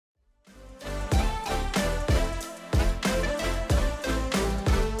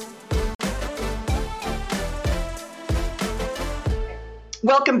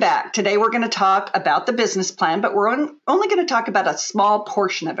Welcome back. Today we're going to talk about the business plan, but we're only going to talk about a small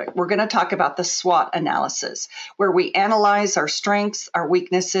portion of it. We're going to talk about the SWOT analysis, where we analyze our strengths, our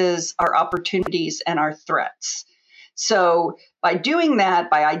weaknesses, our opportunities, and our threats. So by doing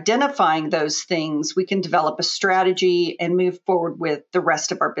that, by identifying those things, we can develop a strategy and move forward with the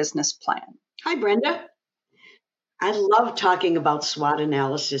rest of our business plan. Hi, Brenda. I love talking about SWOT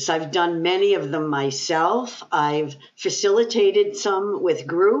analysis. I've done many of them myself. I've facilitated some with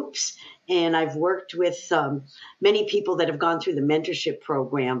groups, and I've worked with many people that have gone through the mentorship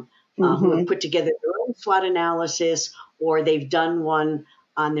program who have put together their own SWOT analysis, or they've done one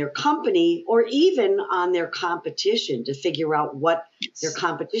on their company or even on their competition to figure out what their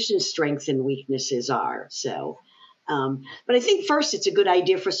competition's strengths and weaknesses are. So, but I think first it's a good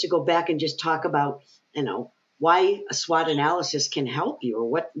idea for us to go back and just talk about, why a SWOT analysis can help you,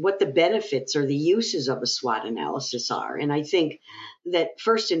 or what the benefits or the uses of a SWOT analysis are. And I think that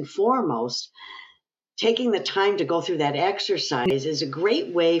first and foremost, taking the time to go through that exercise is a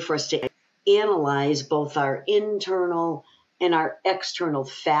great way for us to analyze both our internal and our external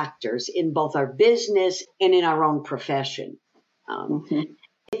factors in both our business and in our own profession.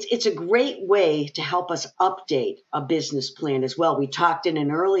 It's a great way to help us update a business plan as well. We talked in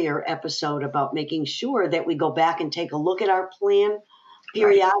an earlier episode about making sure that we go back and take a look at our plan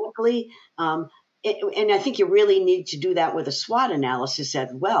periodically. Right. And I think you really need to do that with a SWOT analysis as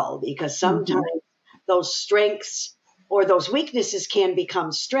well, because sometimes those strengths or those weaknesses can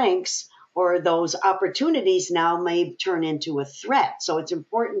become strengths, or those opportunities now may turn into a threat. So it's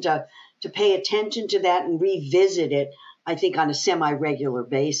important to pay attention to that and revisit it, I think, on a semi-regular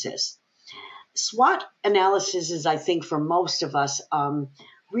basis. SWOT analysis is, I think, for most of us,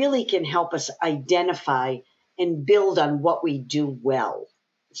 really can help us identify and build on what we do well.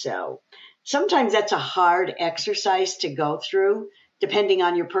 So sometimes that's a hard exercise to go through, depending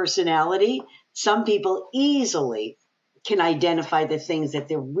on your personality. Some people easily can identify the things that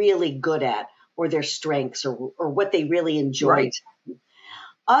they're really good at, or their strengths, or what they really enjoy. Right.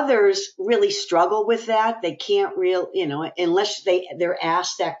 Others really struggle with that. They can't unless they're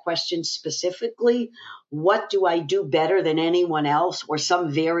asked that question specifically, what do I do better than anyone else, or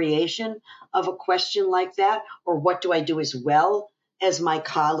some variation of a question like that, or what do I do as well as my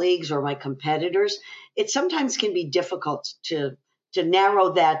colleagues or my competitors? It sometimes can be difficult to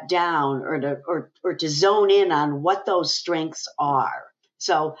narrow that down, or to zone in on what those strengths are.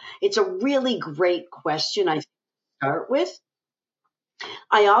 So it's a really great question I start with.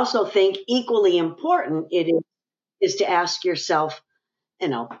 I also think equally important it is to ask yourself,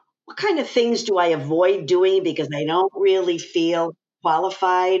 what kind of things do I avoid doing because I don't really feel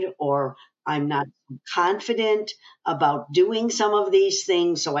qualified, or I'm not confident about doing some of these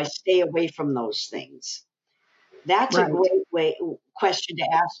things, so I stay away from those things. That's a great question to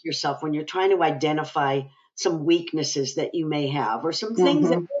ask yourself when you're trying to identify some weaknesses that you may have, or some things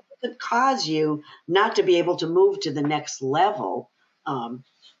that could cause you not to be able to move to the next level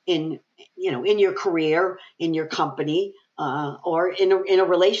in your career, in your company, or in a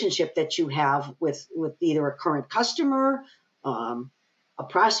relationship that you have with either a current customer, a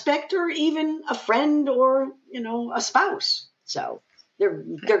prospect, or even a friend, or a spouse. So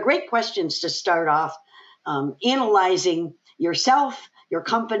they're great questions to start off analyzing yourself, your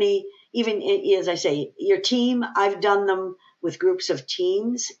company, even, as I say, your team. I've done them with groups of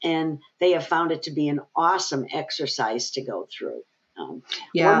teams, and they have found it to be an awesome exercise to go through.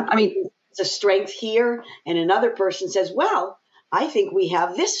 It's a strength here, and another person says, well, I think we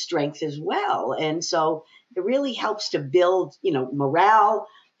have this strength as well. And so it really helps to build, morale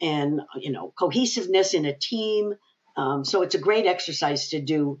and, cohesiveness in a team. So it's a great exercise to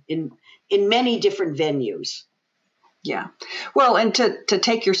do in many different venues. Yeah. Well, and to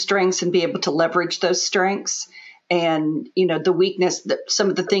take your strengths and be able to leverage those strengths, and, the weakness, some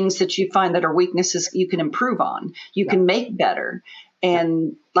of the things that you find that are weaknesses you can improve on, you can make better.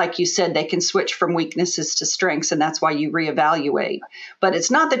 And like you said, they can switch from weaknesses to strengths, and that's why you reevaluate. But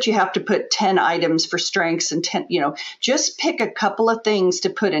it's not that you have to put 10 items for strengths and 10, just pick a couple of things to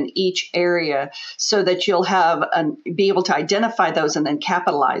put in each area so that you'll be able to identify those and then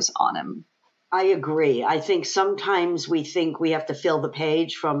capitalize on them. I agree. I think sometimes we think we have to fill the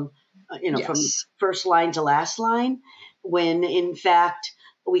page from first line to last line, when in fact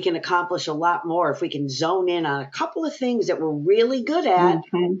we can accomplish a lot more if we can zone in on a couple of things that we're really good at,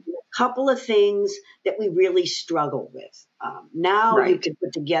 a couple of things that we really struggle with. You can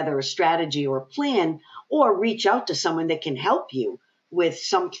put together a strategy or a plan, or reach out to someone that can help you with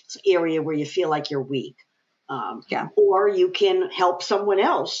some area where you feel like you're weak. Yeah. Or you can help someone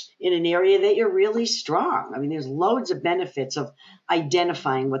else in an area that you're really strong. I mean, there's loads of benefits of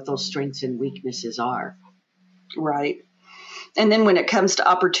identifying what those strengths and weaknesses are. Right. And then when it comes to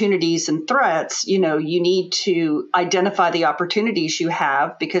opportunities and threats, you need to identify the opportunities you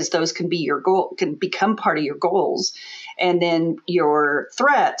have, because those can be your goal, can become part of your goals. And then your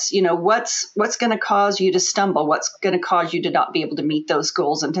threats, what's going to cause you to stumble, what's going to cause you to not be able to meet those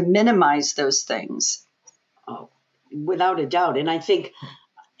goals, and to minimize those things. Oh, without a doubt. And I think,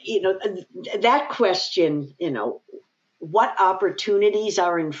 that question, what opportunities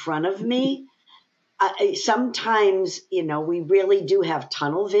are in front of me? Sometimes, we really do have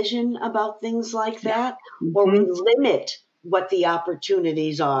tunnel vision about things like that, or we limit what the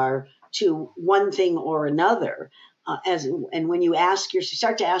opportunities are to one thing or another. And when you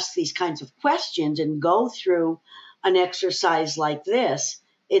start to ask these kinds of questions and go through an exercise like this,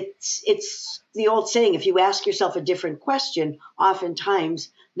 it's the old saying: if you ask yourself a different question,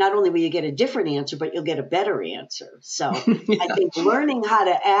 oftentimes not only will you get a different answer, but you'll get a better answer. So Yeah. I think learning how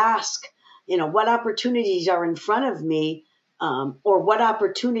to ask, what opportunities are in front of me, or what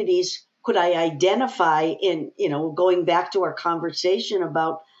opportunities could I identify in, going back to our conversation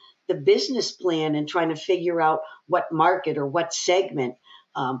about the business plan and trying to figure out what market or what segment.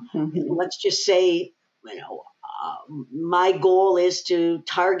 Let's just say, my goal is to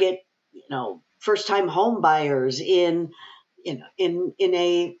target, first-time home buyers in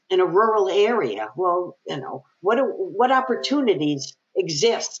a rural area. Well, what opportunities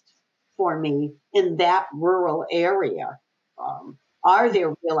exist for me in that rural area? Are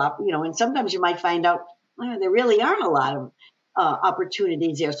there real and sometimes you might find out there really aren't a lot of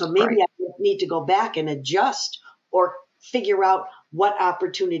opportunities there. So maybe Right. I need to go back and adjust or figure out what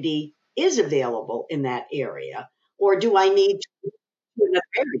opportunity is available in that area. Or do I need to go to another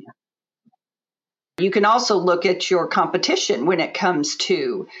area? You can also look at your competition when it comes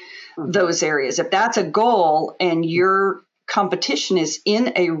to those areas. If that's a goal and your competition is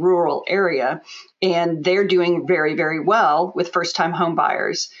in a rural area and they're doing very, very well with first time home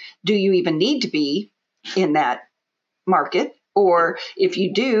buyers, do you even need to be in that market? Or if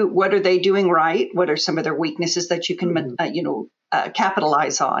you do, what are they doing right? What are some of their weaknesses that you can,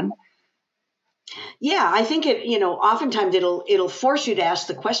 capitalize on? Yeah, I think oftentimes it'll force you to ask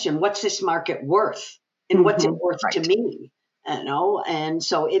the question, what's this market worth? And what's it worth to Right. me? And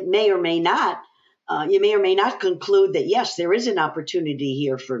so it may or may not, you may or may not conclude that, yes, there is an opportunity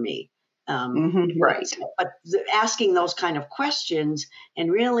here for me. Right. But asking those kind of questions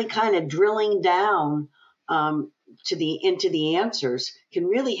and really kind of drilling down into the answers can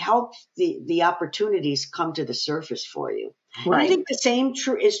really help the opportunities come to the surface for you. And I Right. think the same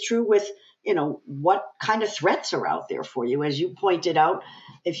is true with, what kind of threats are out there for you. As you pointed out,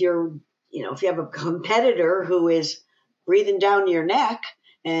 if if you have a competitor who is breathing down your neck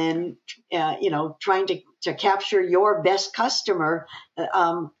and, trying to capture your best customer,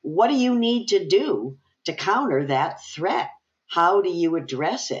 what do you need to do to counter that threat? How do you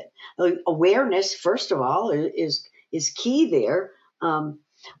address it? Awareness, first of all, is key there.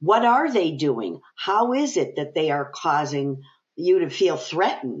 What are they doing? How is it that they are causing you to feel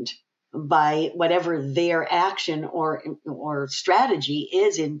threatened by whatever their action or strategy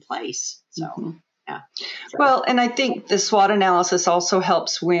is in place? So, yeah. So, Well, and I think the SWOT analysis also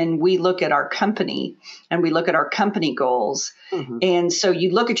helps when we look at our company and we look at our company goals. And so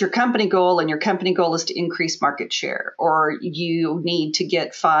you look at your company goal, and your company goal is to increase market share, or you need to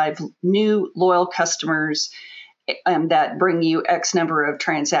get 5 new loyal customers that bring you X number of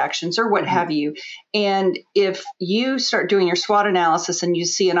transactions, or what have you. And if you start doing your SWOT analysis and you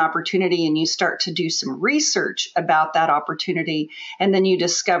see an opportunity and you start to do some research about that opportunity, and then you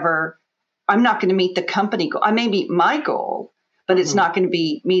discover, I'm not going to meet the company goal. I may meet my goal, but it's not going to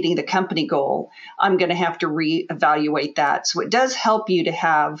be meeting the company goal. I'm going to have to reevaluate that. So it does help you to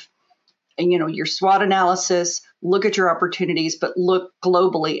have, your SWOT analysis, look at your opportunities, but look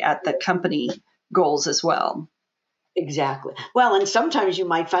globally at the company goals as well. exactly. Well, and sometimes you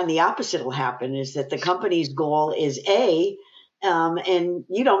might find the opposite will happen, is that the company's goal is A, and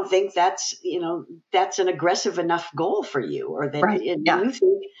you don't think that's an aggressive enough goal for you, or that Right. Yeah.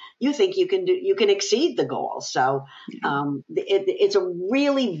 you think you can exceed the goal. So it's a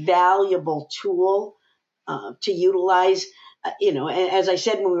really valuable tool to utilize. As I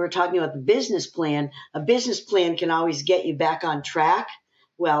said when we were talking about the business plan, a business plan can always get you back on track.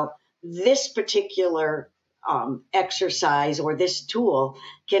 Well, this particular exercise or this tool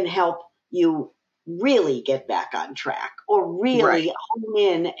can help you really get back on track, or Right. really hone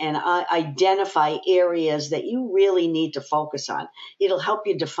in and identify areas that you really need to focus on. It'll help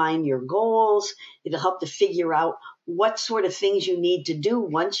you define your goals. It'll help to figure out what sort of things you need to do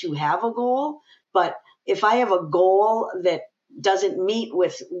once you have a goal. But if I have a goal that doesn't meet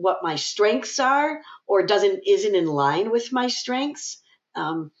with what my strengths are, or isn't in line with my strengths,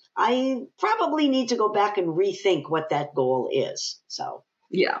 I probably need to go back and rethink what that goal is. So.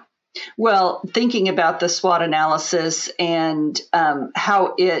 Yeah. Well, thinking about the SWOT analysis and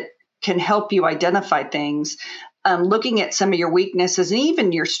how it can help you identify things, looking at some of your weaknesses and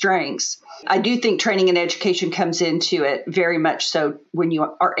even your strengths, I do think training and education comes into it very much so when you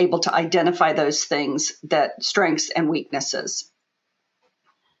are able to identify those things, that strengths and weaknesses.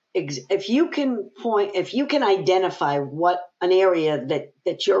 If you can identify what an area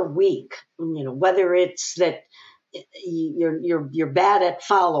that you're weak, whether it's that you're bad at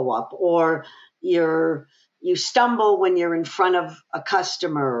follow up, or you stumble when you're in front of a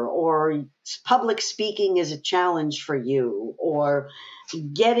customer, or public speaking is a challenge for you, or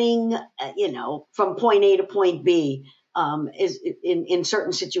getting from point A to point B is in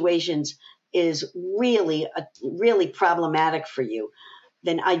certain situations is really problematic for you,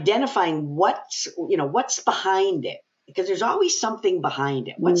 then identifying what's behind it, because there's always something behind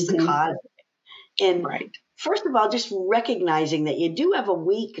it. What's the Mm-hmm. cause? And Right. first of all, just recognizing that you do have a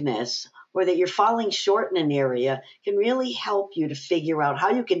weakness, or that you're falling short in an area, can really help you to figure out how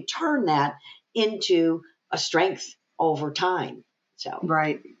you can turn that into a strength over time. So.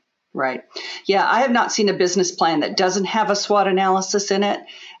 Right. Right. Yeah, I have not seen a business plan that doesn't have a SWOT analysis in it.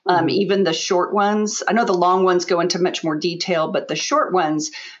 Even the short ones. I know the long ones go into much more detail, but the short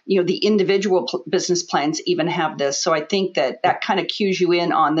ones, the individual business plans even have this. So I think that kind of cues you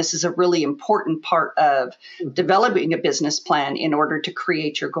in on this is a really important part of developing a business plan in order to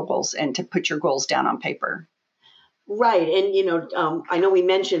create your goals and to put your goals down on paper. Right. And, I know we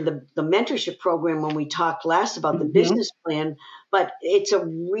mentioned the mentorship program when we talked last about the Mm-hmm. business plan, but it's a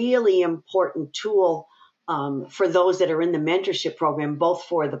really important tool for those that are in the mentorship program, both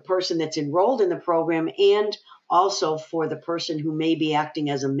for the person that's enrolled in the program and also for the person who may be acting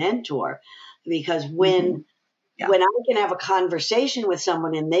as a mentor. Because Mm-hmm. Yeah. when I can have a conversation with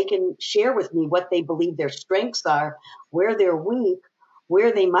someone and they can share with me what they believe their strengths are, where they're weak,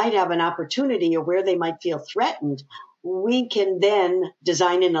 where they might have an opportunity, or where they might feel threatened, we can then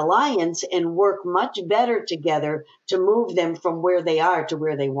design an alliance and work much better together to move them from where they are to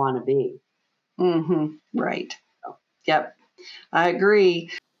where they want to be. Mm-hmm. Right. Yep. I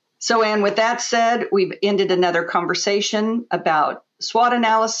agree. So, Anne, with that said, we've ended another conversation about SWOT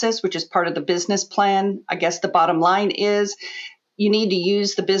analysis, which is part of the business plan. I guess the bottom line is you need to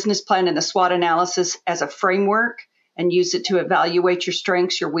use the business plan and the SWOT analysis as a framework and use it to evaluate your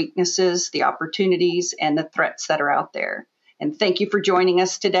strengths, your weaknesses, the opportunities, and the threats that are out there. And thank you for joining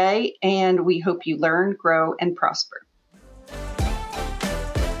us today. And we hope you learn, grow, and prosper.